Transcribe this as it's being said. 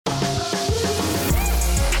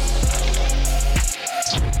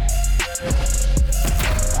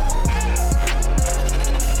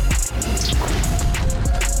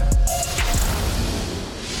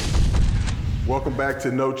Welcome back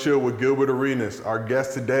to No Chill with Gilbert Arenas. Our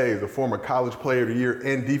guest today is a former College Player of the Year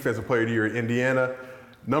and Defensive Player of the Year at Indiana,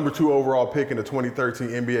 #2 overall pick in the 2013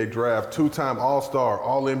 NBA Draft, two-time All-Star,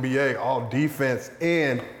 All-NBA, All-Defense,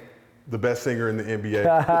 and the best singer in the NBA.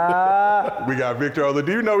 We got Victor Oladipo.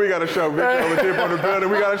 Do you know we got to show Victor Oladipo on the building?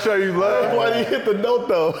 We got to show you love. Why do you hit the note,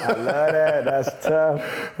 though? I love that. That's tough.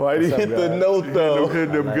 Why do you hit the note, though?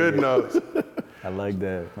 Hitting them good notes. I like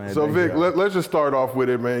that, man. So, Vic, let's just start off with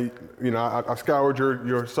it, man. You know, I scoured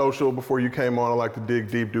your social before you came on. I like to dig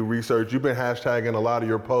deep, do research. You've been hashtagging a lot of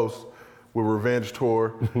your posts with Revenge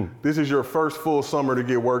Tour. This is your first full summer to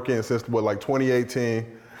get work in since, 2018.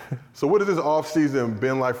 So what has this offseason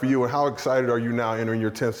been like for you, and how excited are you now entering your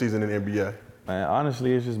 10th season in the NBA? Man,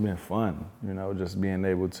 honestly, it's just been fun, just being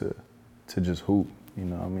able to just hoop,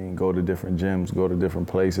 go to different gyms, go to different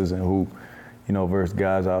places and hoop, versus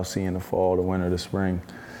guys I'll see in the fall, the winter, the spring.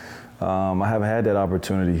 I haven't had that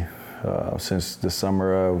opportunity since the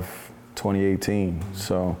summer of 2018.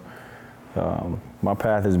 So my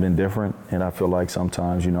path has been different, and I feel like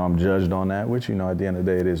sometimes, I'm judged on that, which, at the end of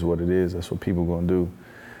the day, it is what it is. That's what people gonna do.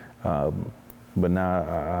 But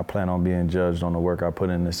now I plan on being judged on the work I put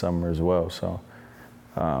in this summer as well. So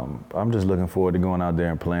I'm just looking forward to going out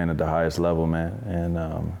there and playing at the highest level, man,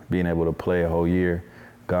 and being able to play a whole year,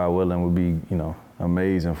 God willing, would be,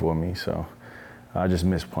 amazing for me. So I just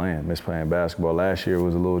miss playing basketball. Last year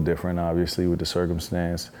was a little different, obviously, with the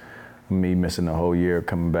circumstance. Me missing the whole year,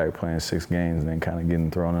 coming back, playing 6 games, and then kind of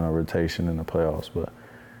getting thrown in a rotation in the playoffs. But,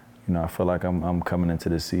 I feel like I'm coming into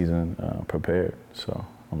this season prepared. So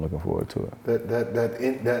I'm looking forward to it.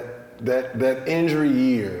 That injury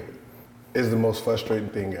year is the most frustrating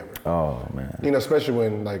thing ever. Oh man. Especially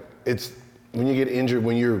when when you get injured,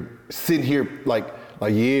 when you're sitting here like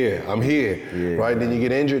yeah, I'm here, yeah, right? Then you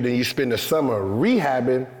get injured, then you spend the summer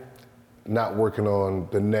rehabbing, not working on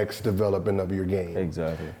the next development of your game.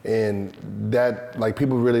 Exactly. And that,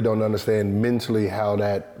 people really don't understand mentally how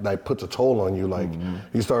that puts a toll on you.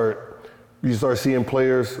 You start seeing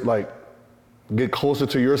players get closer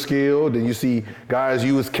to your skill, then you see guys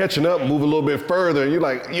you was catching up, move a little bit further, and you're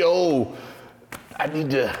like, yo, I need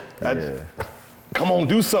to, come on,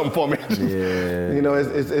 do something for me. Yeah.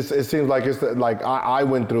 It seems like it's I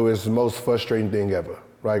went through it's the most frustrating thing ever.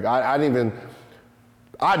 Right? I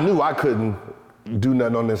knew I couldn't do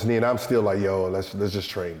nothing on this knee, and I'm still like, yo, let's just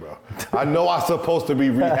train, bro. I know I'm supposed to be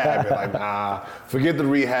rehabbing. Nah, forget the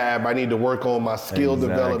rehab. I need to work on my skill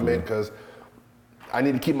development because I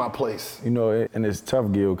need to keep my place. And it's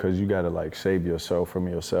tough, Gil, because you got to save yourself from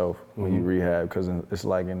yourself when you rehab, because it's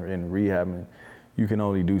like in rehabbing, you can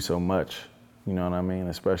only do so much. You know what I mean?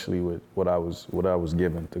 Especially with what I was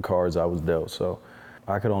given, the cards I was dealt. So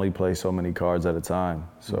I could only play so many cards at a time.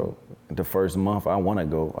 So the first month, I want to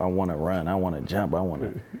go, I want to run, I want to jump,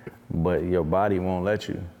 but your body won't let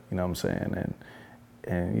you. You know what I'm saying?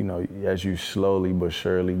 And as you slowly but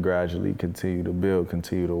surely, gradually continue to build,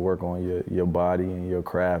 continue to work on your body and your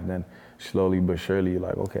craft, then slowly but surely you're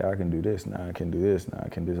like, okay, I can do this now, I can do this now, I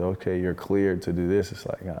can do this. Okay, you're cleared to do this. It's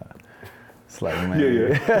like, man.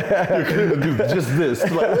 Yeah. Do just this.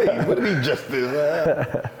 Wait, what do you mean just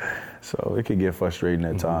this? So it can get frustrating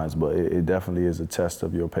at times, but it definitely is a test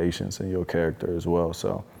of your patience and your character as well.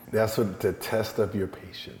 So that's what the test of your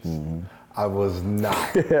patience. I was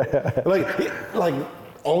not.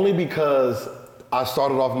 Only because I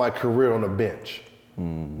started off my career on a bench,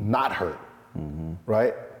 not hurt,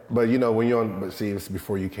 right? But when you're on, it's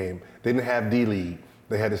before you came, they didn't have D-League.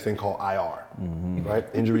 They had this thing called IR, right?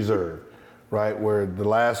 Injury reserve, right? Where the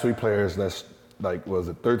last 3 players, that's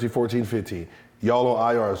 13, 14, 15, y'all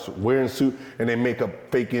on IRs wearing suit, and they make up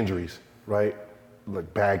fake injuries, right?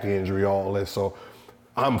 Like back injury, all this. So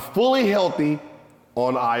I'm fully healthy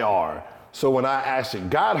on IR. So when I actually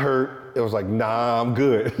got hurt, it was like, nah, I'm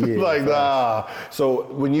good. Yeah, nah. So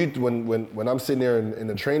when I'm sitting there in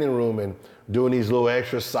the training room and doing these little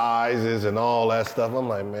exercises and all that stuff, I'm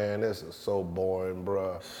like, man, this is so boring,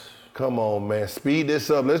 bruh. Come on, man, speed this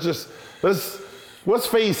up. What's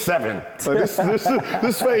phase 7?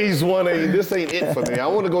 This phase 1 this ain't it for me. I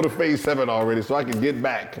want to go to phase 7 already so I can get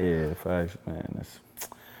back. Yeah, facts, man.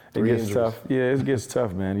 It gets tough. Yeah, it gets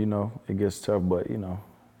tough, man. It gets tough, but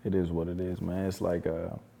it is what it is, man. It's like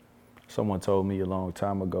someone told me a long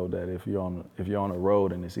time ago that if you're on a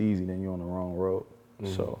road and it's easy, then you're on the wrong road.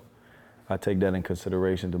 So I take that in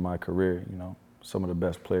consideration to my career. Some of the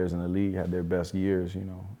best players in the league had their best years,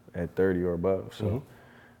 at 30 or above. So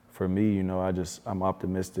for me, I'm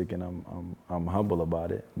optimistic and I'm humble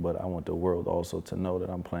about it, but I want the world also to know that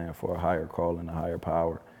I'm playing for a higher call and a higher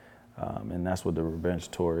power. And that's what the Revenge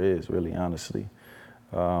Tour is, really, honestly.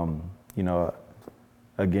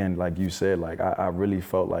 again, like you said, like I really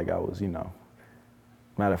felt like I was, you know,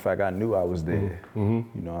 matter of fact, I knew I was dead. You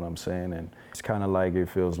know what I'm saying? And it's kind of like, it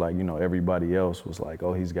feels like, you know, everybody else was like,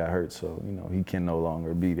 oh, he's got hurt, so, you know, he can no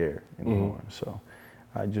longer be there anymore. So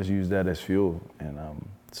I just use that as fuel. And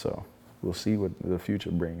so we'll see what the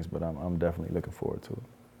future brings, but I'm definitely looking forward to it.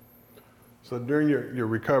 So during your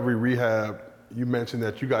recovery rehab, you mentioned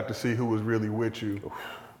that you got to see who was really with you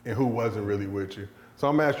and who wasn't really with you. So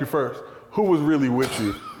I'm gonna ask you first, who was really with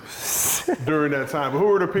you during that time? But who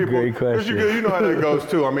were the people? Great question. You know how that goes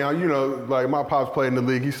too. I mean, you know, like my pops played in the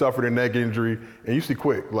league. He suffered a neck injury, and you see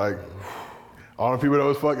quick, like all the people that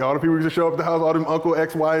was fucking, all the people who used to show up at the house, all them Uncle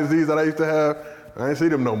X, Y, and Z's that I used to have, I ain't see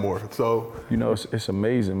them no more. So you know, it's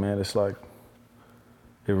amazing, man. It's like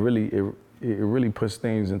it really puts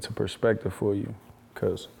things into perspective for you,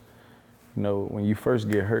 because you know, when you first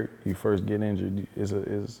get hurt, you first get injured, is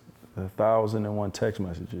 1,001 text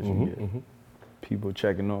messages you get. People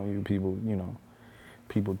checking on you, people, you know,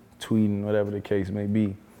 people tweeting, whatever the case may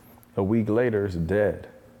be. A week later, it's dead.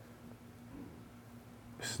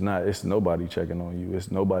 It's nobody checking on you. It's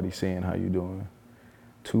nobody seeing how you doing.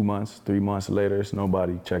 2 months, 3 months later, it's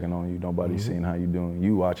nobody checking on you, nobody seeing how you doing.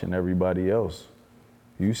 You watching everybody else.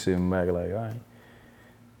 You sitting back like, all right.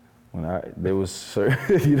 There was certain,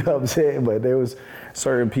 you know what I'm saying? But there was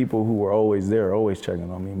certain people who were always there, always checking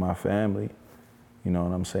on me, my family. You know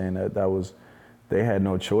what I'm saying? That was, they had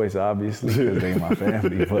no choice, obviously, because they my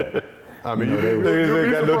family. But I mean,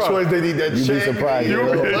 They got no choice. They need that you'd be check. surprised. They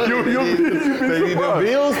need the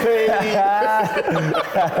bills paid.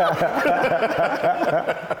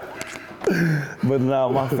 But no,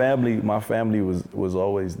 my family was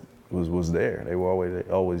always there. They were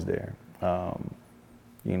always there.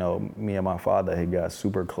 You know, me and my father had got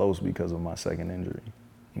super close because of my second injury.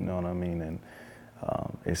 You know what I mean? And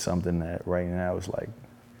it's something that right now is like,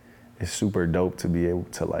 it's super dope to be able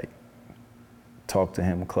to like talk to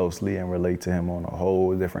him closely and relate to him on a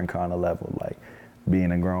whole different kind of level, like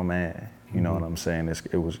being a grown man. You know what I'm saying?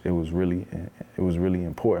 It was really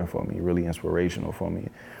important for me, really inspirational for me.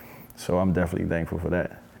 So I'm definitely thankful for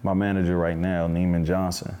that. My manager right now, Neiman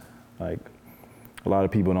Johnson, like a lot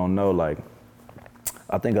of people don't know, like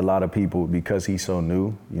I think a lot of people, because he's so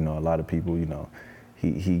new, you know, a lot of people, you know,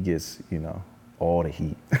 he gets, you know, all the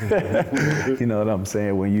heat. You know what I'm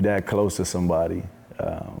saying? When you that close to somebody,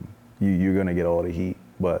 you're gonna get all the heat.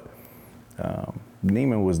 But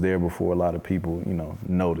Neiman was there before a lot of people, you know,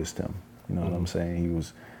 noticed him. You know what I'm saying?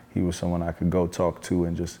 He was someone I could go talk to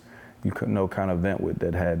and just, you could know, kind of vent with,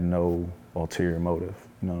 that had no ulterior motive.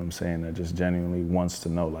 You know what I'm saying? That just genuinely wants to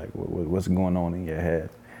know like what's going on in your head.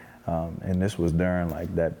 And this was during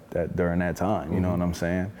like during that time, you know what I'm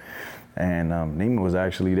saying? And Neiman was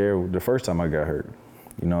actually there the first time I got hurt.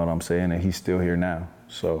 You know what I'm saying? And he's still here now.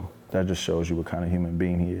 So that just shows you what kind of human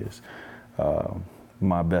being he is.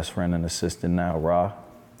 My best friend and assistant now, Ra,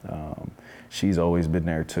 she's always been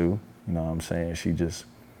there too. You know what I'm saying?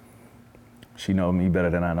 She know me better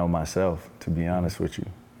than I know myself, to be honest with you.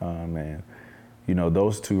 And you know,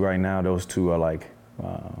 those two right now, those two are like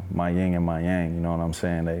my yin and my yang, you know what I'm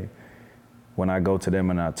saying? When I go to them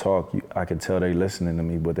and I talk, I can tell they listening to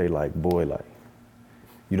me, but they like, boy, like,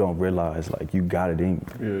 you don't realize, like, you got it in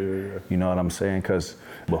you. Yeah. You know what I'm saying? Because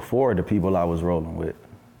before, the people I was rolling with,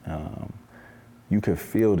 you could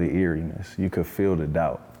feel the eeriness, you could feel the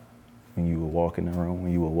doubt when you would walk in the room,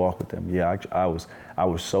 when you would walk with them. Yeah, I was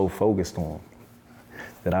so focused on them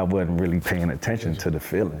that I wasn't really paying attention to the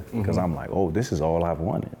feeling, because I'm like, oh, this is all I've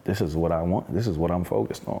wanted. This is what I want. This is what I'm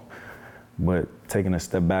focused on. But taking a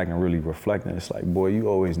step back and really reflecting, it's like, boy, you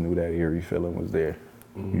always knew that eerie feeling was there.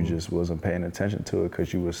 You just wasn't paying attention to it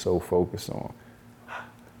because you were so focused on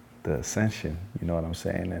the ascension, you know what I'm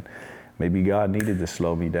saying? And maybe God needed to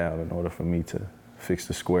slow me down in order for me to fix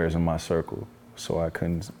the squares in my circle. So I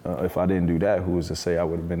couldn't, if I didn't do that, who was to say I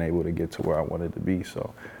would have been able to get to where I wanted to be?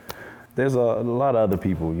 So there's a lot of other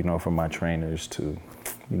people, you know, from my trainers to,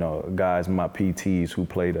 you know, guys, my PTs who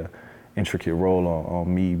played a intricate role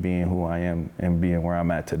on me being who I am and being where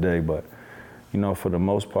I'm at today. But, you know, for the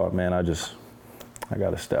most part, man, I just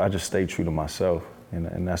stay true to myself,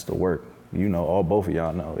 and that's the work. You know, both of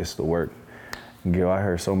y'all know it's the work. Gil, I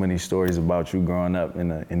heard so many stories about you growing up in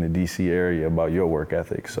the DC area about your work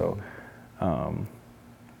ethic. So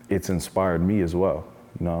it's inspired me as well.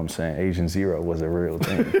 You know what I'm saying? Agent Zero was a real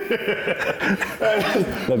thing.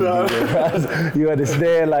 You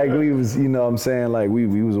understand? Like we was, you know what I'm saying? Like we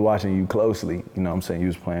was watching you closely. You know what I'm saying? You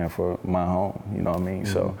was playing for my home. You know what I mean?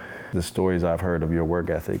 So the stories I've heard of your work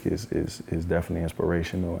ethic is definitely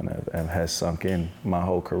inspirational and has sunk in my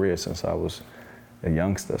whole career since I was a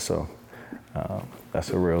youngster. So That's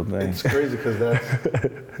a real thing. It's crazy because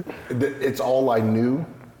it's all I knew.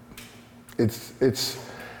 It's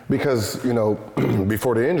because, you know,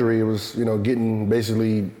 before the injury, it was, you know, getting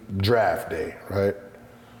basically draft day, right?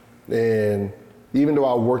 And even though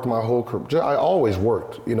I worked my whole career, I always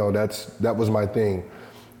worked, you know, that was my thing.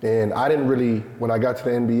 And I didn't really, when I got to the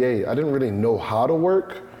NBA, I didn't really know how to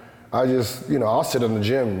work. I just, you know, I'll sit in the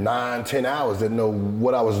gym 9, 10 hours, didn't know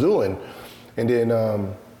what I was doing. And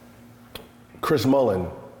then Chris Mullin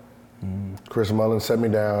sat me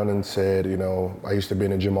down and said, you know, I used to be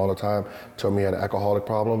in the gym all the time, told me he had an alcoholic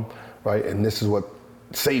problem, right? And this is what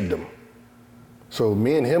saved him. So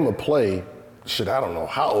me and him would play, I don't know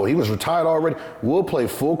how old, he was retired already. We'll play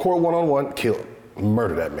full court one-on-one,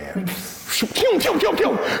 murder that man.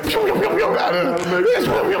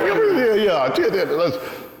 Let's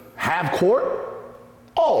half court?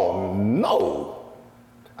 Oh no.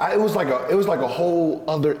 It was like a whole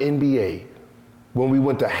other NBA when we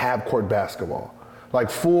went to half court basketball. Like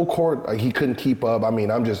full court, he couldn't keep up. I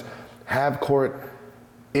mean, I'm just half court.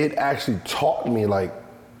 It actually taught me like,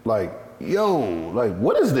 yo, like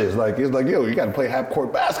what is this? Like it's like, yo, you gotta play half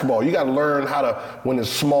court basketball. You gotta learn how to, when it's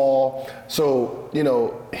small. So, you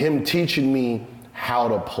know, him teaching me how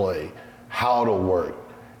to play, how to work,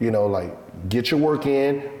 you know, like get your work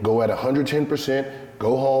in, go at 110%,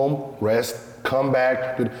 go home, rest, come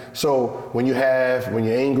back. So when you're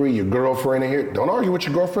angry, your girlfriend in here, don't argue with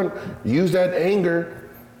your girlfriend. Use that anger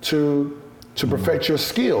to perfect your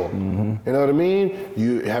skill. Mm-hmm. You know what I mean?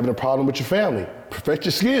 You having a problem with your family, perfect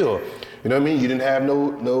your skill. You know what I mean? You didn't have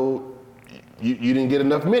you didn't get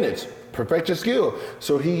enough minutes, perfect your skill.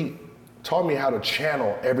 So he taught me how to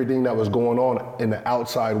channel everything that was going on in the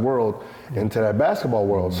outside world into that basketball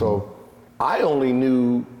world. Mm-hmm. So I only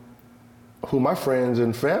knew who my friends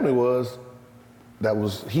and family was that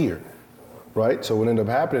was here, right? So what ended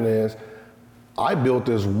up happening is I built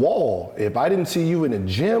this wall. If I didn't see you in the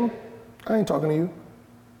gym, I ain't talking to you.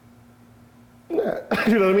 Nah.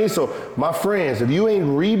 You know what I mean? So my friends, if you ain't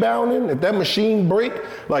rebounding, if that machine break,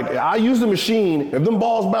 like I use the machine, if them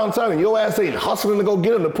balls bounce out and your ass ain't hustling to go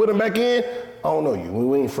get them to put them back in, I don't know you,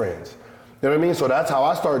 we ain't friends. You know what I mean? So that's how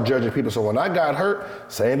I started judging people. So when I got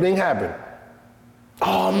hurt, same thing happened.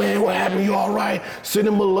 Oh man, what happened? You all right? Send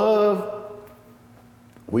him a love.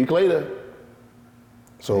 Week later,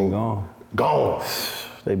 so they gone.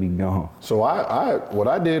 They be gone. So what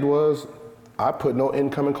I did was I put no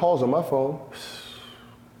incoming calls on my phone.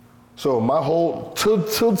 So my whole till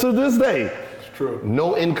this day, it's true.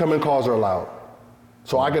 No incoming calls are allowed.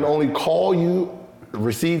 So I can only call you,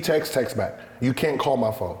 receive text back. You can't call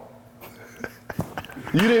my phone.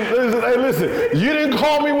 You didn't listen. You didn't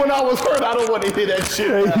call me when I was hurt. I don't want to hear that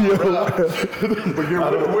shit.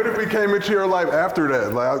 But what if we came into your life after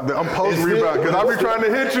that? Like I'm post rebound because I'll be trying to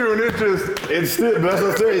hit you and it's still. That's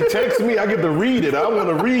what I'm saying. Text me. I get to read it. I want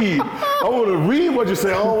to read. I want to read what you say.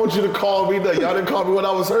 I don't want you to call me that. Y'all didn't call me when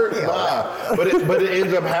I was hurt. Nah. But it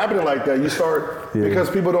ends up happening like that. You start because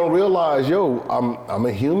people don't realize, yo, I'm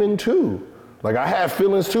a human too. Like I have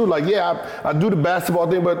feelings too. Like I do the basketball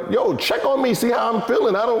thing, but yo, check on me, see how I'm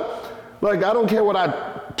feeling. I don't care what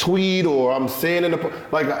I tweet or I'm saying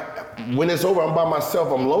when it's over, I'm by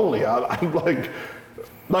myself. I'm lonely. I'm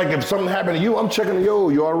like if something happened to you, I'm checking. Yo,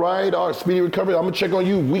 you all right? All right, speedy recovery. I'm gonna check on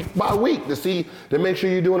you week by week to make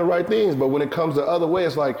sure you're doing the right things. But when it comes the other way,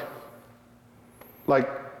 it's like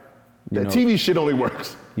that TV shit only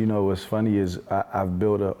works. You know what's funny is I've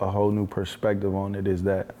built a whole new perspective on it. Is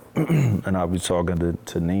that, and I'll be talking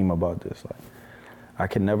to Neem about this. Like, I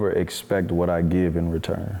can never expect what I give in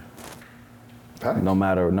return. Thanks. No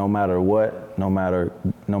matter what, no matter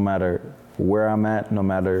where I'm at, no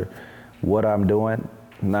matter what I'm doing.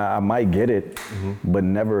 Now I might get it, but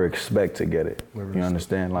never expect to get it. You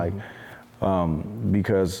understand? Like,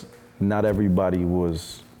 because not everybody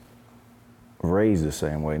was raised the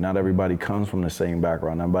same way. Not everybody comes from the same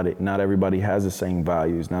background. Not everybody has the same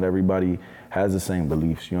values. Not everybody has the same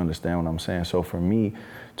beliefs. You understand what I'm saying? So for me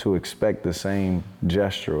to expect the same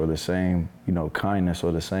gesture or the same, kindness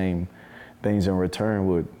or the same things in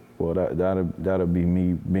return that'd be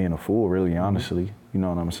me being a fool, really, honestly. You know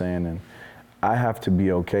what I'm saying? And I have to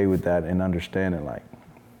be okay with that and understanding, like,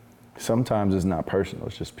 sometimes it's not personal.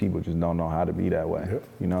 It's just people just don't know how to be that way,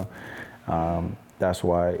 That's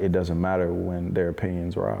why it doesn't matter when their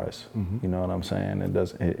opinions rise. You know what I'm saying?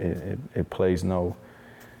 It plays no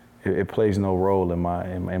role in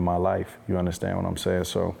my life. You understand what I'm saying?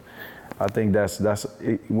 So I think that's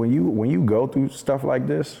when you go through stuff like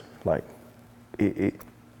this, like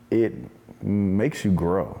it makes you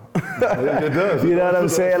grow. It does. You know what I'm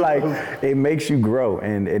saying? Like, it makes you grow,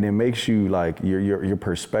 and it makes you, like, your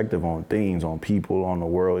perspective on things, on people, on the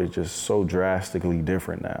world is just so drastically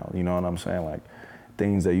different now. You know what I'm saying? Like,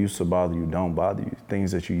 things that used to bother you don't bother you.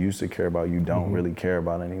 Things that you used to care about, you don't really care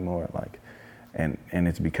about anymore. Like, and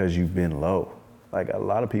it's because you've been low. Like, a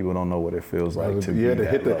lot of people don't know what it feels like to be to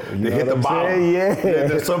that hit low. the, hit the bottom.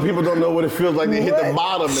 Yeah. Some people don't know what it feels like to hit the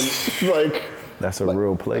bottom, and it's like. That's a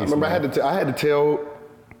real place. I remember man. I had to tell.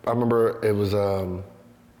 I remember it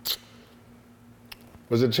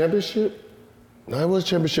was it championship? No, it was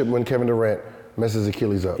championship when Kevin Durant messed his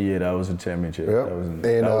Achilles up. Yeah, that was a championship. Yep. That was,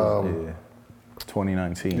 And,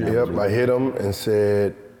 2019. Yep, I hit him and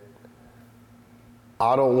said,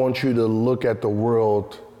 I don't want you to look at the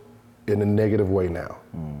world in a negative way now.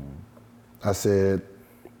 I said,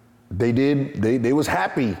 they was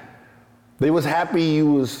happy. They was happy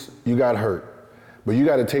you got hurt. But you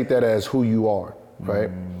got to take that as who you are,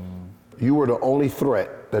 right? You were the only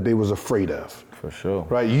threat that they was afraid of. For sure.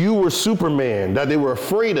 Right, you were Superman that they were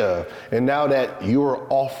afraid of. And now that you're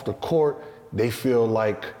off the court, they feel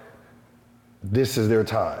like this is their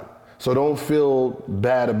time. So don't feel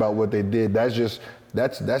bad about what they did. That's just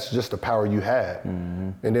the power you had.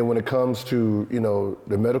 And then when it comes to,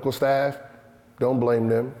 the medical staff, don't blame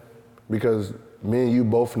them, because me and you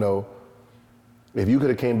both know if you could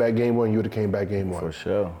have came back game one, you would have came back game one. For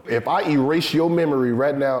sure. If I erase your memory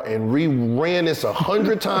right now and ran this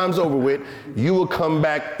 100 times over with, you will come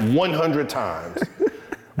back 100 times.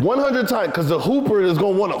 100 times, because the hooper is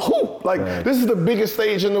gonna want to hoop. Like, This is the biggest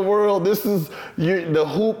stage in the world. This is the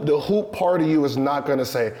hoop part of you is not gonna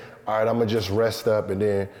say, all right, I'm gonna just rest up and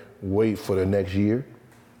then wait for the next year.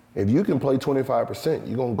 If you can play 25%,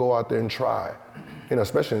 you're gonna go out there and try.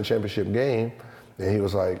 Especially in the championship game. And he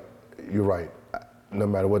was like, you're right. No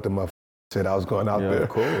matter what the motherfucker said, I was going out there. Of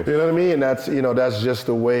course. You know what I mean? And that's just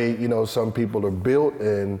the way, some people are built.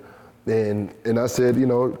 And I said,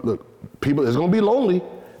 look, people, it's gonna be lonely.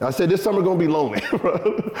 I said, this summer gonna be lonely.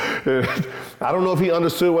 I don't know if he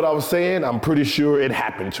understood what I was saying. I'm pretty sure it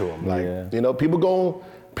happened to him. Like, people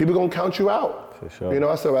gonna count you out. For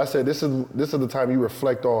sure. I said, this is the time you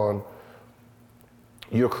reflect on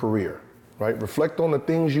your career, right? Reflect on the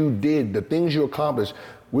things you did, the things you accomplished.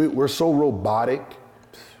 We're so robotic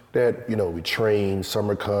that, we train,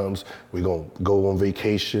 summer comes, we gonna go on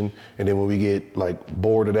vacation, and then when we get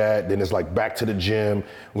bored of that, then it's back to the gym.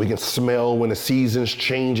 We can smell when the season's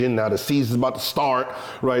changing. Now the season's about to start,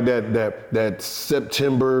 right? That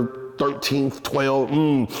September 13th,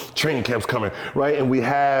 12th, training camp's coming, right? And we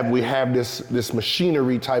have this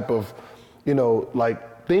machinery type of,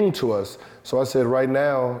 thing to us. So I said, right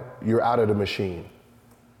now, you're out of the machine.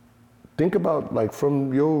 Think about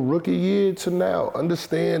from your rookie year to now,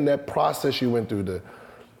 understand that process you went through,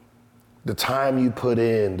 the time you put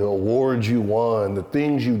in, the awards you won, the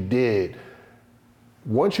things you did.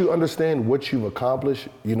 Once you understand what you've accomplished,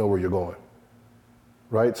 you know where you're going,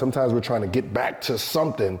 right? Sometimes we're trying to get back to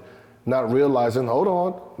something, not realizing, hold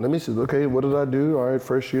on, let me see, okay, what did I do? All right,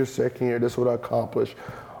 first year, second year, this is what I accomplished.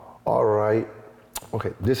 All right,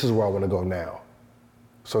 okay, this is where I want to go now.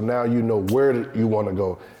 So now you know where you want to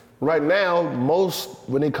go. Right now, most,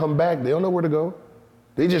 when they come back, they don't know where to go.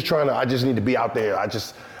 They just trying to, I just need to be out there. I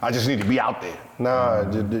just need to be out there. Nah,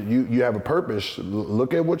 you have a purpose.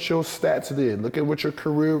 Look at what your stats did. Look at what your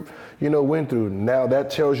career, went through. Now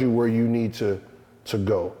that tells you where you need to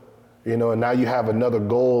go. And now you have another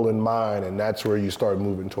goal in mind, and that's where you start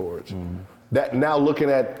moving towards. That now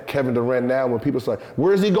looking at Kevin Durant now, when people say,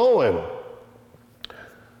 where is he going?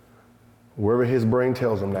 Wherever his brain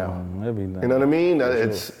tells him now. You know what I mean?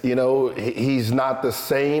 It's, he's not the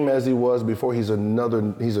same as he was before. He's a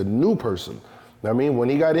new person. I mean, when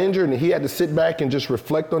he got injured and he had to sit back and just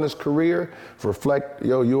reflect on his career,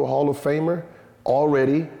 you're a Hall of Famer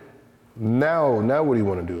already. Now what do you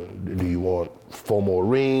want to do? Do you want 4 more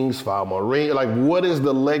rings, 5 more rings? What is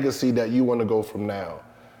the legacy that you want to go from now?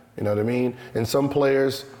 You know what I mean? And some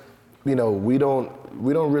players, we don't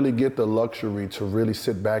really get the luxury to really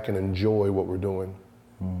sit back and enjoy what we're doing.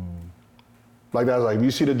 If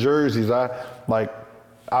you see the jerseys, I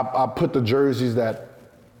put the jerseys that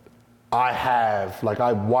I have,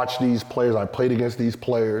 I watch these players, I played against these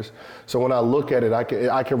players. So when I look at it,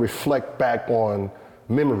 I can reflect back on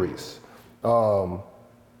memories.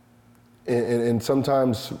 And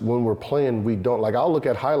sometimes when we're playing, we don't, I'll look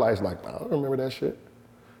at highlights I don't remember that shit.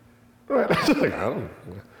 Right?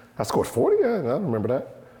 I scored 40? Yeah, I don't remember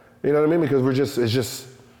that. You know what I mean? Because it's just,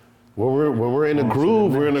 when we're in a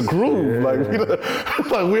groove, we're in a groove.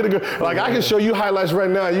 Yeah. We're in a groove. I can show you highlights right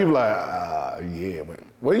now, you be like, yeah, but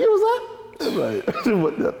what year was that?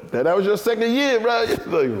 That was your second year, bro.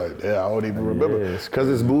 You're like, yeah, I don't even remember. Because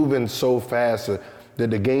it's moving so fast that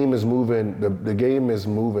the game is moving. The game is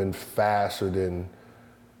moving faster than,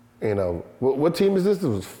 you know. What team is this? This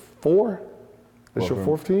was 4. This your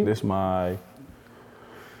 4th team? This my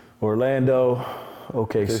Orlando,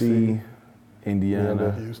 OKC,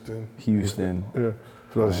 Indiana, Houston. Yeah.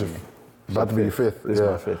 So that's about to be your 5th. This is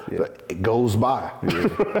my 5th, yeah. It goes by.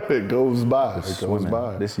 It goes by. It goes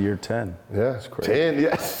by. This year 10. Yeah. It's crazy. 10,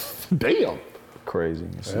 yes. Damn. Crazy.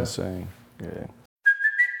 It's insane. Yeah.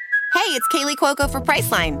 Hey, it's Kaylee Cuoco for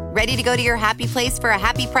Priceline. Ready to go to your happy place for a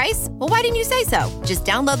happy price? Well, why didn't you say so? Just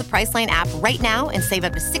download the Priceline app right now and save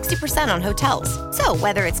up to 60% on hotels. So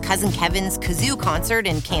whether it's Cousin Kevin's Kazoo Concert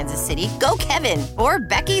in Kansas City, go Kevin, or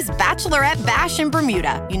Becky's Bachelorette Bash in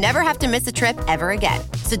Bermuda, you never have to miss a trip ever again.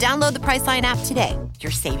 So download the Priceline app today.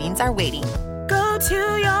 Your savings are waiting. Go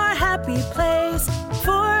to your happy place for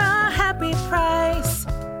a happy price.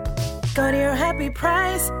 Go to your happy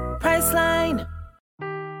price, Priceline.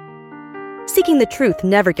 Seeking the truth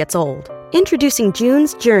never gets old. Introducing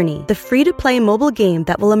June's Journey, the free-to-play mobile game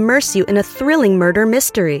that will immerse you in a thrilling murder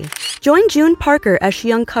mystery. Join June Parker as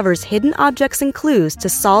she uncovers hidden objects and clues to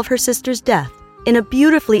solve her sister's death in a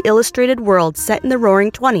beautifully illustrated world set in the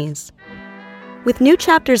Roaring '20s. With new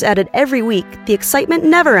chapters added every week, the excitement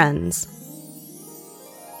never ends.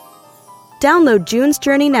 Download June's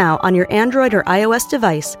Journey now on your Android or iOS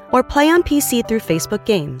device, or play on PC through Facebook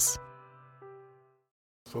Games.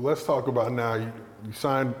 So let's talk about now. You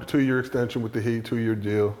signed a 2-year extension with the Heat, 2-year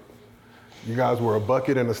deal. You guys were a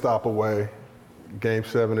bucket and a stop away, Game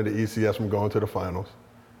 7 of the ECS from going to the finals.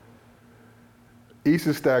 East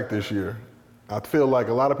is stacked this year. I feel like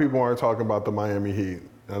a lot of people aren't talking about the Miami Heat.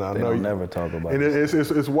 And I know They never talk about it. And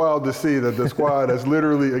it's wild to see that the squad is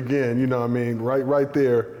literally, again, you know what I mean, right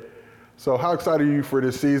there. So how excited are you for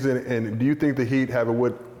this season, and do you think the Heat have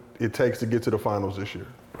what it takes to get to the finals this year?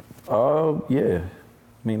 Yeah.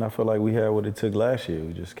 I mean, I feel like we had what it took last year.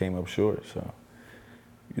 We just came up short. So,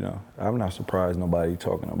 you know, I'm not surprised nobody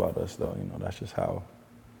talking about us, though. You know, that's just how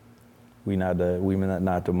we're not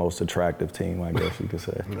the most attractive team, I guess you could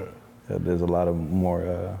say. Yeah. There's a lot of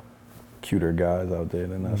more cuter guys out there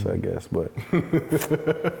than us, I guess. But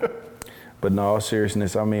in all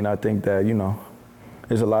seriousness, I mean, I think that, you know,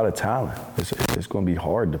 there's a lot of talent. It's going to be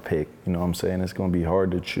hard to pick. You know what I'm saying? It's going to be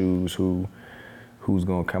hard to choose who's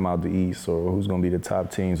going to come out the East or who's going to be the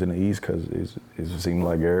top teams in the East, because it seems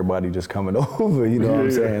like everybody just coming over, you know what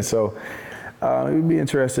I'm saying? So it'd be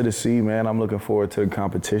interesting to see, man. I'm looking forward to the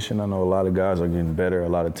competition. I know a lot of guys are getting better. A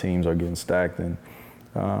lot of teams are getting stacked. And,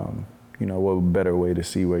 you know, what better way to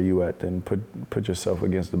see where you at than put yourself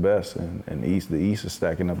against the best. And the East is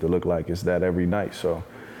stacking up to look like it's that every night. So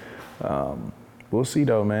we'll see,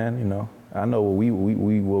 though, man. You know, I know what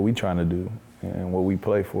we trying to do. And what we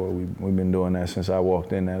play for, we've been doing that since I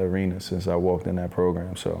walked in that arena, since I walked in that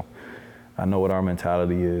program. So I know what our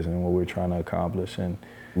mentality is and what we're trying to accomplish. And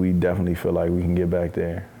we definitely feel like we can get back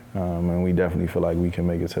there. And we definitely feel like we can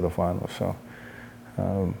make it to the finals. So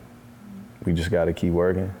we just got to keep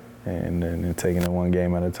working and taking it one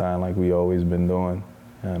game at a time like we always been doing.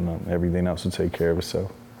 And everything else will take care of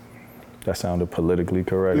itself. That sounded politically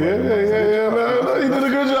correct. Yeah, no, you did a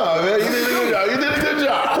good job, man. You did a good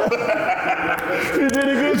job. You did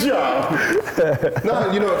a good job.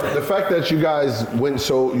 No, you know, the fact that you guys went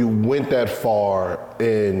that far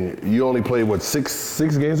and you only played, what, six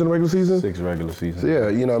games in the regular season? 6 regular seasons. So, yeah,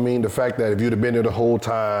 you know what I mean? The fact that if you'd have been there the whole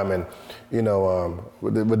time and, you know,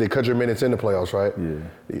 would they cut your minutes in the playoffs, right?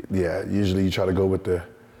 Yeah. Yeah, usually you try to go with the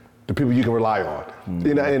people you can rely on. Mm-hmm.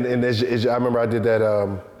 You know, and I remember I did that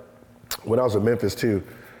when I was in Memphis too.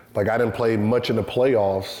 Like, I didn't play much in the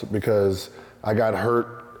playoffs because I got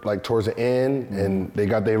hurt like towards the end, and they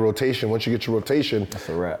got their rotation. Once you get your rotation, that's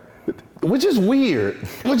a wrap. Which is weird.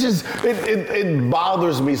 It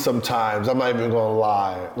bothers me sometimes. I'm not even gonna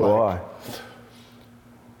lie. Like, why?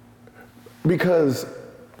 Because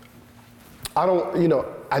I don't, you know,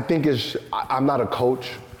 I think I'm not a coach,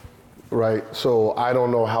 right? So I don't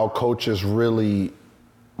know how coaches really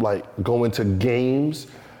like go into games.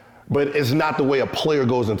 But it's not the way a player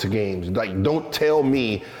goes into games. Like, don't tell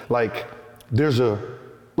me, like,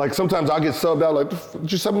 sometimes I'll get subbed out, like, what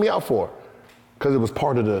you subbing me out for? Because it was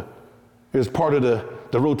part of the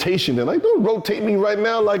rotation. And like, don't rotate me right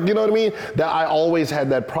now, like, you know what I mean? That I always had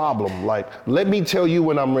that problem. Like, let me tell you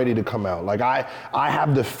when I'm ready to come out. Like, I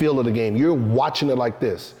have the feel of the game. You're watching it like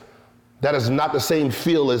this. That is not the same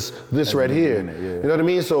feel as this right here. You know what I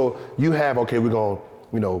mean? So you have, okay, we're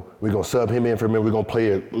gonna sub him in for a minute.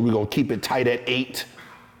 We're gonna keep it tight at 8.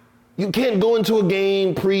 You can't go into a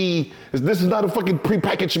game this is not a fucking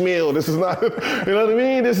pre-packaged meal. This is not, you know what I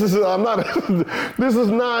mean? This is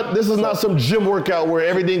not some gym workout where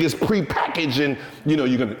everything is pre-packaged and, you know,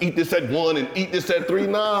 you're gonna eat this at 1 and eat this at 3.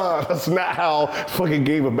 Nah, that's not how fucking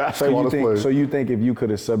game of basketball is played. So you think if you could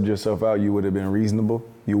have subbed yourself out, you would have been reasonable?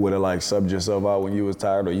 You would have like subbed yourself out when you was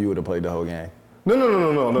tired, or you would have played the whole game? No.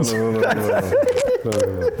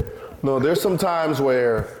 No, there's some times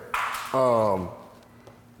where,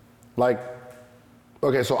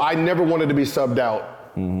 okay, so I never wanted to be subbed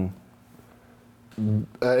out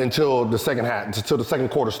until the second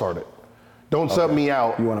quarter started. Don't sub me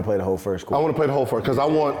out. You want to play the whole first quarter? I want to play the whole first, because I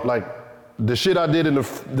want, like, the shit I did in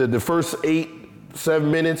the first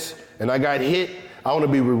 7 minutes and I got hit, I want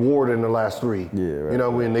to be rewarded in the last 3. Yeah, right. You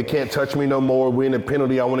know, when they can't touch me no more, we in a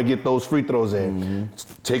penalty, I want to get those free throws in.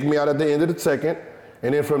 Take me out at the end of the second,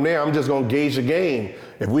 and then from there, I'm just going to gauge the game.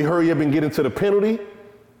 If we hurry up and get into the penalty,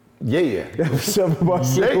 yeah. Because you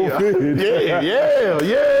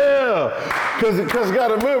got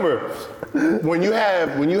to remember, when you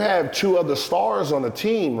have 2 other stars on the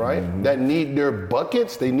team, right, that need their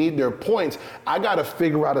buckets, they need their points, I got to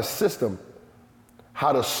figure out a system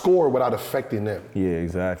how to score without affecting them. Yeah,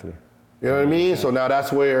 exactly. You know what I mean? So now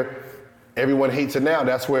that's where everyone hates it now.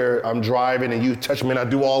 That's where I'm driving and you touch me and I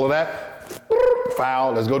do all of that.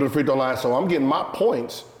 Foul, let's go to the free throw line. So I'm getting my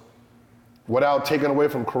points without taking away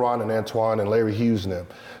from Karan and Antoine and Larry Hughes and them.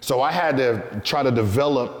 So I had to try to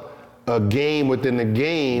develop a game within the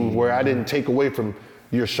game where I didn't take away from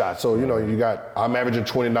your shot. So, you know, I'm averaging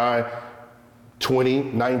 29, 20,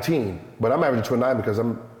 19. But I'm averaging 29 because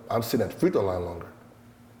I'm sitting at the free throw line longer.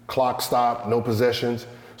 Clock stopped, no possessions.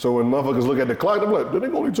 So when motherfuckers look at the clock, they're like, they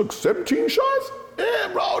only took 17 shots? Yeah,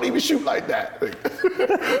 bro, I don't even shoot like that.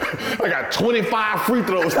 I got 25 free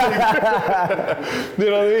throws. You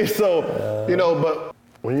know what I mean? So, you know, but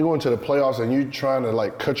when you go into the playoffs and you're trying to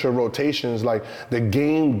like cut your rotations, like the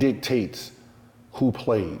game dictates who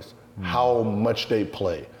plays, how much they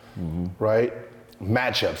play, right?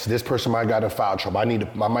 Matchups. This person might got in foul trouble. I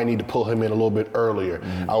might need to pull him in a little bit earlier.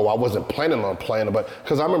 Oh, I wasn't planning on playing, but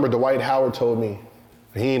because I remember Dwight Howard told me,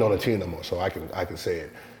 he ain't on the team no more, so I can say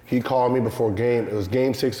it. He called me before game. It was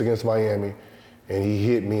game 6 against Miami, and he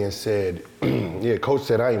hit me and said, "Yeah, coach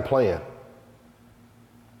said I ain't playing."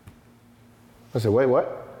 I said, "Wait,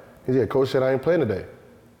 what?" He said, "Coach said I ain't playing today."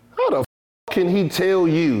 How the can he tell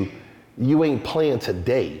you ain't playing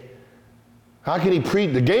today? How can he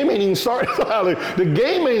the game ain't even started. The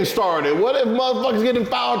game ain't started. What if motherfuckers get in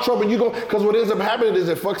foul trouble? Because what ends up happening is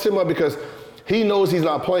it fucks him up because he knows he's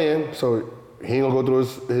not playing, so he ain't gonna go through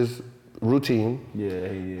his routine. Yeah.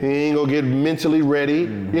 He ain't gonna get mentally ready.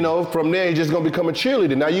 You know, from there he's just gonna become a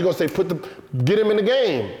cheerleader. Now you gonna say get him in the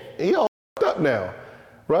game. He all up now,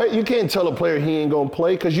 right? You can't tell a player he ain't gonna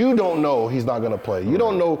play because you don't know he's not gonna play. You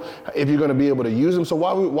don't know if you're gonna be able to use him. So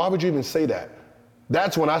why would you even say that?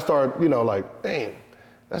 That's when I start, you know, like, dang,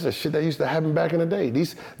 that's the shit that used to happen back in the day.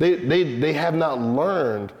 They have not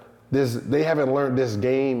learned this. They haven't learned this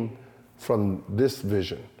game from this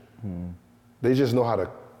vision. They just know how to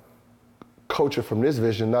coach it from this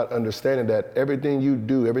vision, not understanding that everything you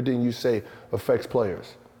do, everything you say affects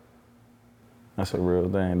players. That's a real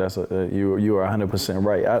thing. You are 100%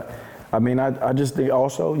 right. I mean, I just think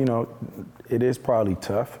also, you know, it is probably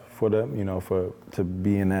tough for them, you know, to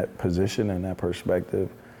be in that position and that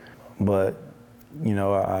perspective. But, you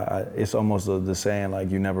know, it's almost the saying,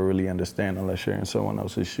 like, you never really understand unless you're in someone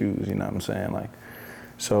else's shoes, you know what I'm saying? Like,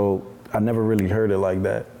 so I never really heard it like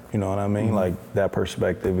that, you know what I mean? Like that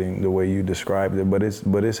perspective and the way you described it, but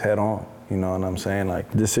it's head on, you know what I'm saying?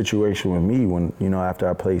 Like this situation with me when, you know, after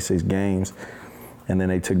I played 6 games and then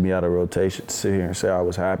they took me out of rotation to sit here and say I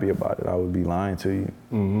was happy about it, I would be lying to you,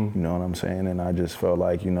 you know what I'm saying? And I just felt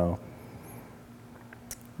like, there's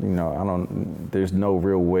no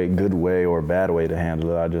real good way or bad way to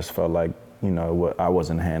handle it. I just felt like, you know, I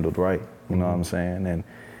wasn't handled right, you know what I'm saying?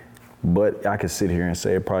 But I could sit here and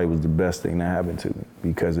say it probably was the best thing that happened to me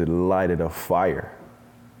because it lighted a fire.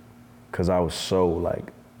 Because I was so,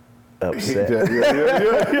 like, upset.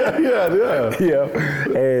 Yeah.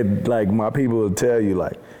 And, like, my people will tell you,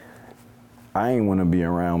 like, I ain't want to be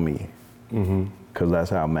around me. Because that's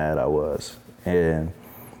how mad I was. And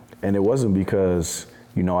it wasn't because,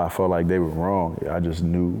 you know, I felt like they were wrong. I just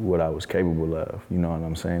knew what I was capable of, you know what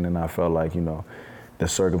I'm saying? And I felt like, you know, the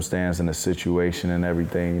circumstance and the situation and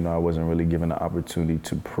everything, you know, I wasn't really given the opportunity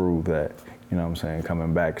to prove that, you know what I'm saying,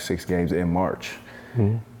 coming back 6 games in March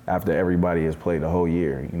after everybody has played the whole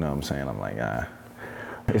year, you know what I'm saying? I'm like,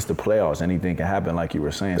 it's the playoffs, anything can happen like you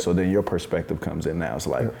were saying. So then your perspective comes in now. It's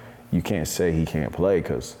like, you can't say he can't play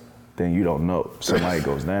because then you don't know. Somebody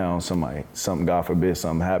goes down, something, God forbid,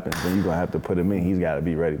 something happens, then you're gonna have to put him in. He's gotta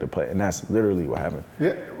be ready to play. And that's literally what happened.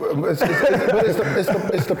 Yeah, but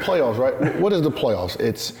it's the playoffs, right? What is the playoffs?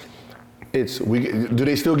 Do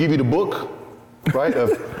they still give you the book, right?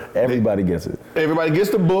 Everybody gets it. Everybody gets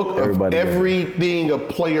the book of everything a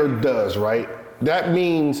player does, right? That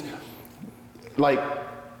means, like,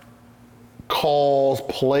 calls,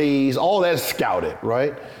 plays, all that's scouted,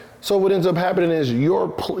 right? So what ends up happening is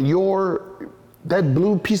that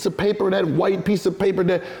blue piece of paper, that white piece of paper,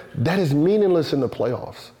 that is meaningless in the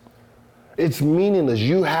playoffs. It's meaningless.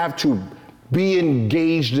 You have to be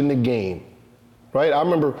engaged in the game, right? I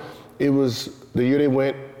remember it was the year they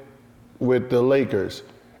went with the Lakers,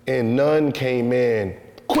 and none came in,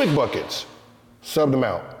 quick buckets, subbed them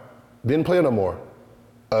out, didn't play no more,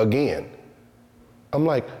 again. I'm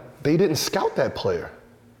like, they didn't scout that player.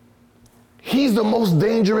 He's the most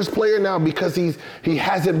dangerous player now because he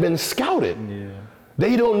hasn't been scouted. Yeah.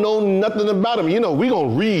 They don't know nothing about him. You know, we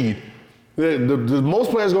gonna read. The most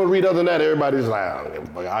players gonna read. Other than that, everybody's like,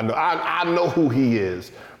 I know who he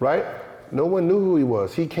is, right? No one knew who he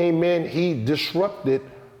was. He came in, he disrupted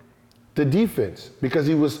the defense because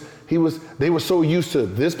they were so used to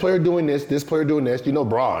this player doing this player doing this. You know,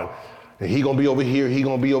 Bron. And he gonna be over here, he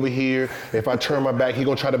gonna be over here. If I turn my back, he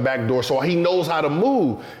gonna try to backdoor. So he knows how to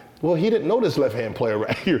move. Well, he didn't know this left-hand player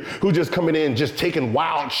right here who just coming in, just taking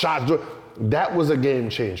wild shots. That was a game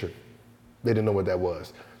changer. They didn't know what that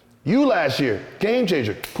was. You last year, game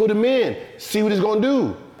changer. Put him in, see what he's gonna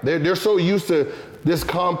do. They're so used to this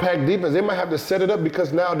compact defense, they might have to set it up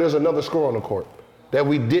because now there's another score on the court that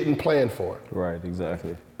we didn't plan for. Right,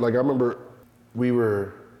 exactly. Like I remember we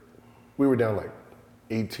were down like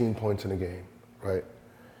 18 points in the game, right?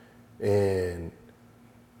 And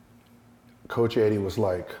Coach Eddie was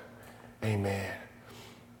like, hey man,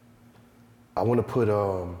 I want to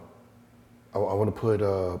put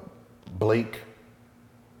Blake,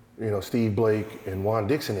 Steve Blake and Juan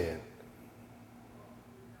Dixon in.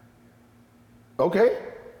 Okay.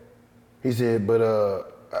 He said, but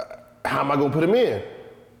how am I gonna put him in?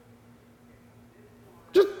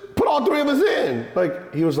 Just put all three of us in.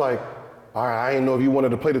 Like, he was like, all right, I didn't know if you wanted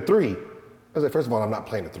to play the three. I said, first of all, I'm not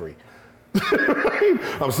playing the three.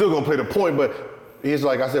 I'm still gonna play the point, but he's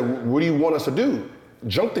like, I said, what do you want us to do?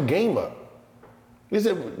 Junk the game up. He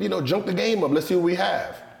said, junk the game up. Let's see what we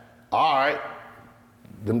have. All right.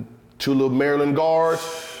 Them two little Maryland guards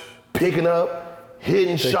picking up,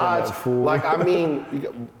 hitting shots. Like, I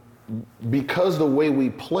mean, because the way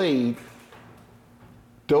we played,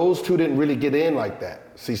 those two didn't really get in like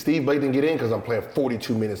that. See, Steve Blake didn't get in because I'm playing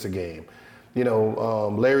 42 minutes a game.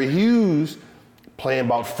 Larry Hughes playing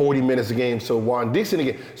about 40 minutes a game, so Juan Dixon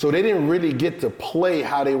again. So they didn't really get to play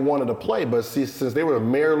how they wanted to play, but see, since they were a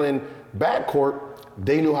Maryland backcourt,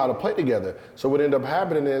 they knew how to play together. So what ended up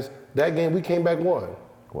happening is that game we came back won.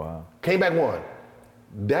 Wow. Came back won.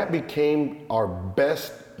 That became our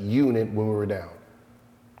best unit when we were down.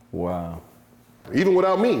 Wow. Even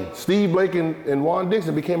without me, Steve Blake and Juan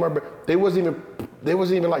Dixon became our. They wasn't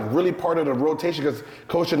even like really part of the rotation because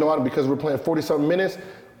coach didn't know how to, because we're playing 40-something minutes.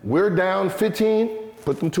 We're down 15.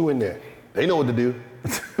 Put them two in there. They know what to do.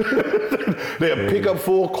 They'll pick up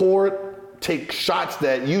full court, take shots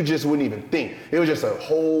that you just wouldn't even think. It was just a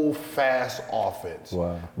whole fast offense.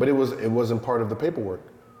 Wow. But it wasn't part of the paperwork.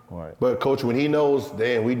 Right. But coach, when he knows,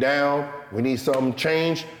 damn, we down, we need something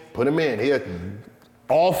changed, put him in. He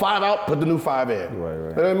all five out, put the new five in. Right.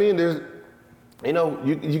 You know what I mean? There's,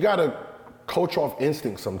 you gotta coach off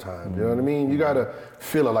instinct sometimes. You know what I mean? You gotta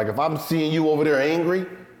feel it. Like if I'm seeing you over there angry,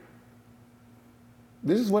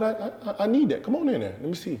 this is what I need that. Come on in there. Let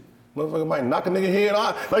me see. Motherfucker might knock a nigga head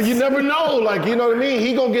off. Like, you never know. Like, you know what I mean?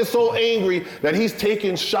 He gonna get so angry that he's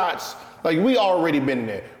taking shots. Like, we already been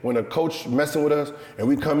there. When a coach messing with us and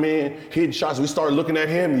we come in, hitting shots, we start looking at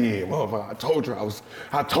him. Yeah, motherfucker, I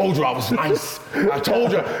told you I was nice. I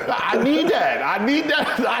told you. I need that. I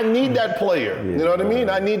need that player. You know what I mean?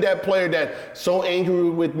 I need that player that's so angry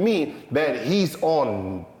with me that he's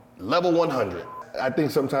on level 100. I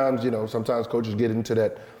think sometimes coaches get into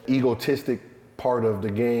that egotistic part of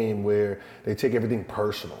the game where they take everything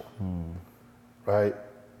personal, right?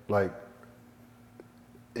 Like,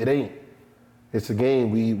 it ain't. It's a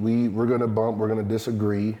game. We're gonna bump. We're gonna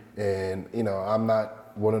disagree, and I'm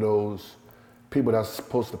not one of those people that's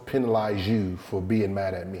supposed to penalize you for being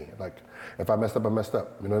mad at me. Like, if I messed up, I messed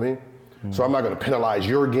up. You know what I mean? So I'm not gonna penalize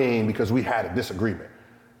your game because we had a disagreement.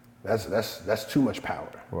 That's too much power.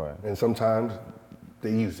 Right. And sometimes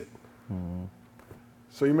they use it.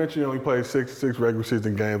 So you mentioned you only played six regular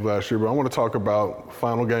season games last year, but I want to talk about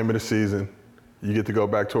final game of the season. You get to go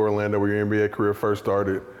back to Orlando where your NBA career first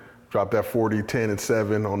started. Dropped that 40, 10, and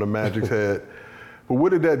 7 on the Magic's head. But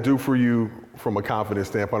what did that do for you from a confidence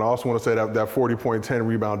standpoint? I also want to say that 40-point, 10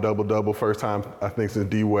 rebound, double-double, first time I think since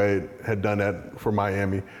D-Wade had done that for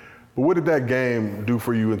Miami. But what did that game do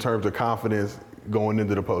for you in terms of confidence going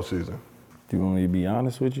into the postseason? Do you want me to be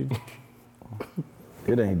honest with you?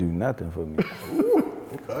 It ain't do nothing for me.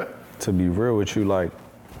 Okay. To be real with you, like,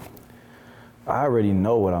 I already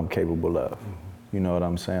know what I'm capable of. You know what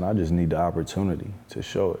I'm saying? I just need the opportunity to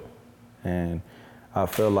show it. And I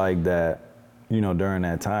feel like that, you know, during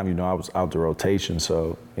that time, you know, I was out the rotation,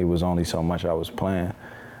 so it was only so much I was playing.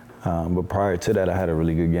 But prior to that, I had a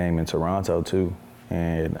really good game in Toronto too.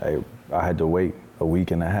 And I had to wait a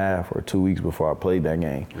week and a half or 2 weeks before I played that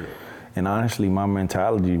game. Yeah. And honestly, my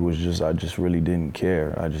mentality was just, I just really didn't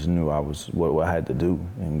care. I just knew I was what I had to do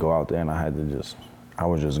and go out there, and I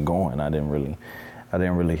was just going. I didn't really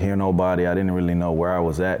hear nobody. I didn't really know where I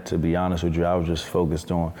was at, to be honest with you. I was just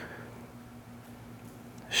focused on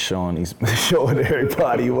showing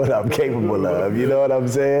everybody what I'm capable of, you know what I'm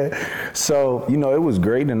saying? So, you know, it was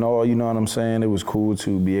great and all, you know what I'm saying? It was cool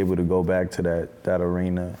to be able to go back to that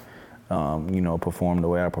arena, you know, perform the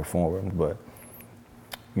way I performed. But,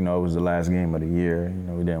 you know, it was the last game of the year. You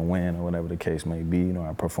know, we didn't win or whatever the case may be. You know,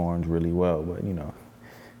 I performed really well, but, you know,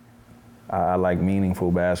 I like meaningful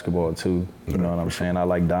basketball too, you know what I'm saying? I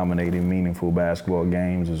like dominating meaningful basketball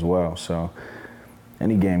games as well, so.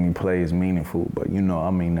 Any game you play is meaningful, but you know, I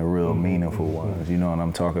mean the real meaningful ones, you know what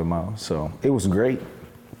I'm talking about? So it was great.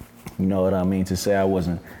 You know what I mean? To say I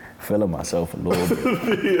wasn't feeling myself a little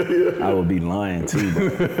bit, yeah. I would be lying too.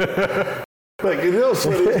 But. Like, you know, so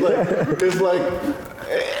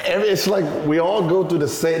it's like we all go through the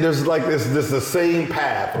same, there's like this the same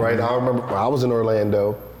path, right? I remember I was in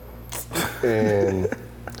Orlando, and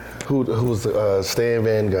who was Stan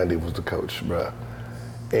Van Gundy was the coach, bruh.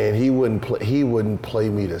 And he wouldn't play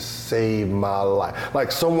me to save my life.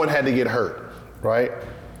 Like, someone had to get hurt, right?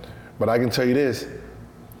 But I can tell you this,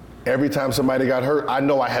 every time somebody got hurt, I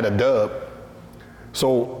know I had a dub.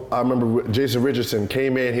 So I remember Jason Richardson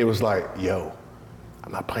came in, he was like, yo,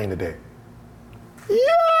 I'm not playing today.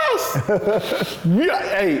 Yes! Yeah,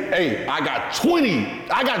 hey, I got 20,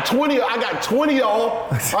 y'all. I got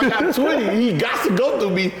 20. He got to go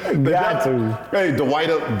through me. Got to. Hey,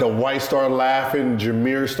 Dwight started laughing,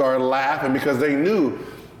 Jameer started laughing because they knew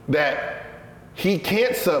that he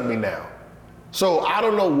can't sub me now. So I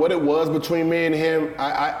don't know what it was between me and him.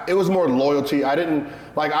 It was more loyalty. I didn't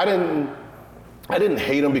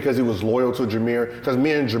hate him because he was loyal to Jameer, because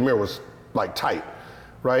me and Jameer was like tight.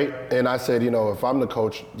 Right? And I said, you know, if I'm the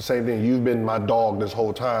coach, the same thing, you've been my dog this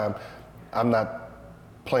whole time, I'm not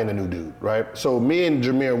playing a new dude, right? So me and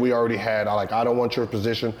Jameer, we already had, I don't want your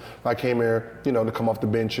position. I came here, you know, to come off the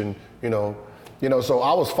bench and, you know, so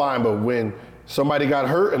I was fine, but when somebody got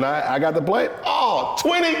hurt and I got to play, 20,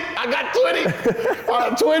 I got 20.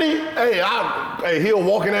 20, hey, he'll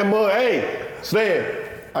walk in that mud, hey, Stan,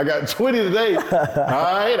 I got 20 today. All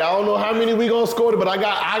right, I don't know how many we gonna score, but I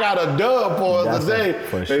got a dub for us today.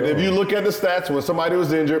 Sure. If you look at the stats, when somebody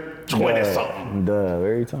was injured, 20-something. Dub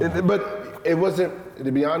every time. But it wasn't,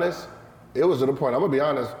 to be honest, it was to the point, I'm gonna be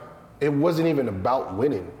honest, it wasn't even about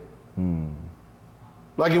winning.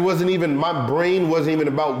 Like, it wasn't even, my brain wasn't even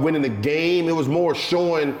about winning the game. It was more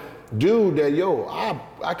showing, dude, that, yo,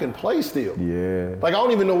 I can play still. Yeah. Like, I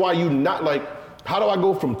don't even know why you not, like, how do I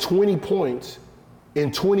go from 20 points in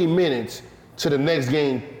 20 minutes to the next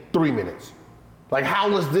game 3 minutes? Like, how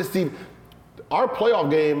was this even? Our playoff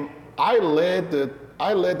game, I led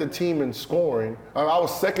the team in scoring. I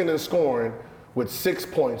was second in scoring with 6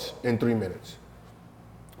 points in 3 minutes.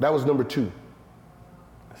 That was number 2.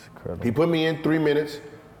 That's incredible. He put me in 3 minutes.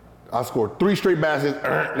 I scored 3 straight baskets,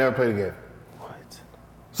 never played again. What?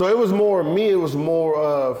 So it was more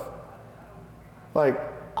of, like,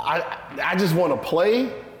 I just want to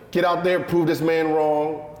play, get out there, prove this man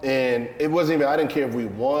wrong, and it wasn't even, I didn't care if we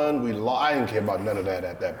won, we lost, I didn't care about none of that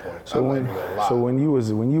at that point. So when you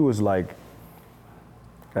was like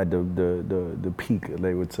at the peak,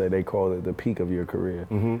 they call it the peak of your career.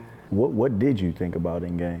 Mm-hmm. What did you think about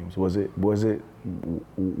in games? What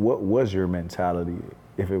was your mentality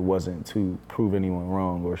if it wasn't to prove anyone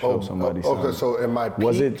wrong or show somebody something? Okay, so in my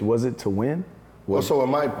peak, was it to win? So in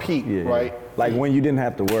my peak, yeah, right? Like when you didn't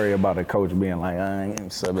have to worry about a coach being like, I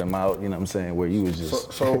ain't sub him out, you know what I'm saying? Where you was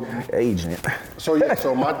just agent. So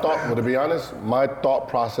my thought, well, to be honest, my thought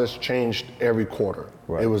process changed every quarter.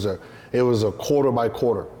 Right. It was a quarter by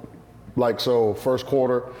quarter. Like, so first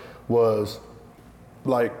quarter was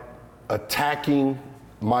like attacking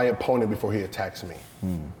my opponent before he attacks me.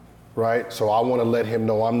 Right? So I want to let him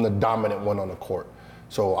know I'm the dominant one on the court.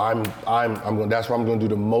 So that's where I'm going to do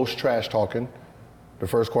the most trash talking. The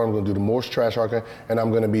first quarter, I'm going to do the most trash talking, and I'm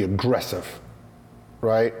going to be aggressive,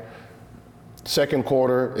 right? Second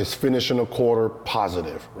quarter is finishing the quarter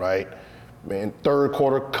positive, right? Man, third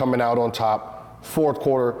quarter coming out on top. Fourth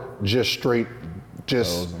quarter just straight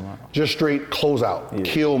close out,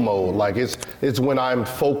 kill mode. Like it's when I'm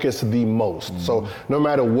focused the most. So no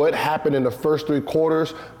matter what happened in the first 3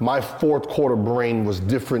 quarters, my fourth quarter brain was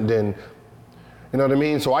different than, you know what I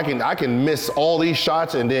mean? So I can miss all these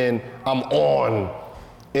shots and then I'm on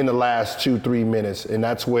in the last 2-3 minutes. And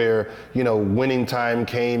that's where, winning time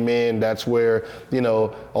came in. That's where,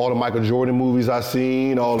 all the Michael Jordan movies I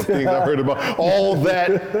seen, all the things I heard about, all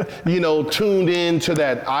that, tuned into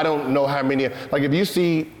that. I don't know how many, like if you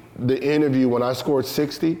see the interview when I scored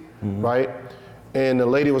 60, right? And the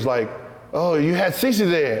lady was like, oh, you had 60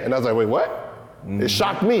 there. And I was like, wait, what? It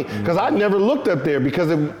shocked me because I never looked up there because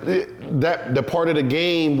that the part of the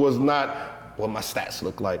game was not what my stats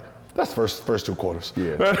look like. That's first 2 quarters.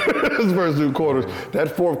 Yeah. That's first 2 quarters. That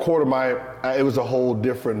fourth quarter, it was a whole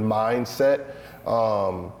different mindset.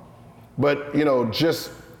 But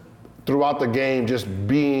just throughout the game, just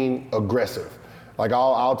being aggressive. Like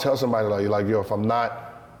I'll tell somebody like, yo, if I'm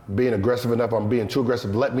not being aggressive enough, I'm being too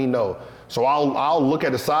aggressive, let me know. So I'll look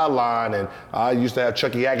at the sideline, and I used to have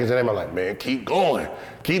Chucky Atkins and I'm like, man, keep going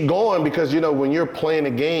because when you're playing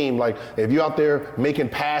a game, like if you're out there making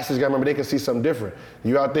passes, you gotta remember they can see something different.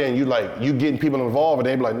 You out there and you getting people involved, and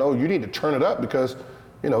they be like, no, you need to turn it up because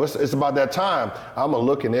it's about that time. I'm gonna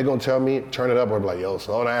look and they're gonna tell me turn it up, or be like, yo,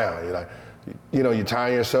 slow down. You're like, you're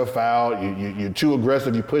tiring yourself out. You're too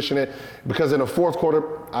aggressive. You're pushing it because in the fourth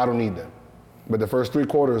quarter, I don't need them. But the first 3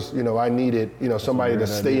 quarters, I needed, somebody to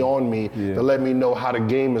stay on me to let me know how the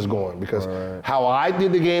game is going. Because how I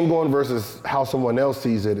did the game going versus how someone else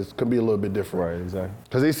sees it could be a little bit different. Right, exactly.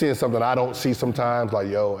 Because they seeing something I don't see sometimes, like,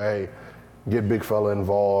 yo, hey, get big fella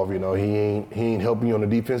involved. He ain't helping you on the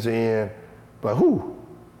defensive end. But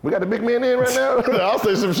we got the big man in right now? I'll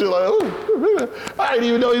say some shit like, I didn't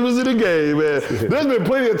even know he was in the game, man. There's been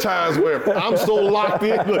plenty of times where I'm so locked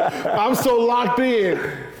in.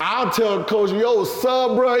 I'll tell coach, yo,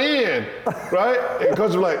 sub bruh in, right? And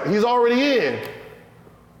coach will be like, he's already in.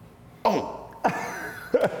 Oh.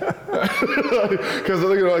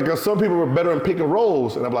 Because some people were better in pick and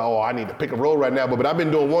rolls. And I'm like, I need to pick and roll right now. But I've been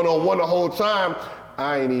doing one-on-one the whole time.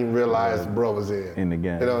 I ain't even realized bro was in the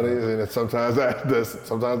game. And sometimes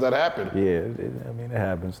that happens. Yeah, it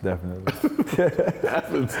happens definitely. It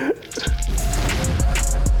happens.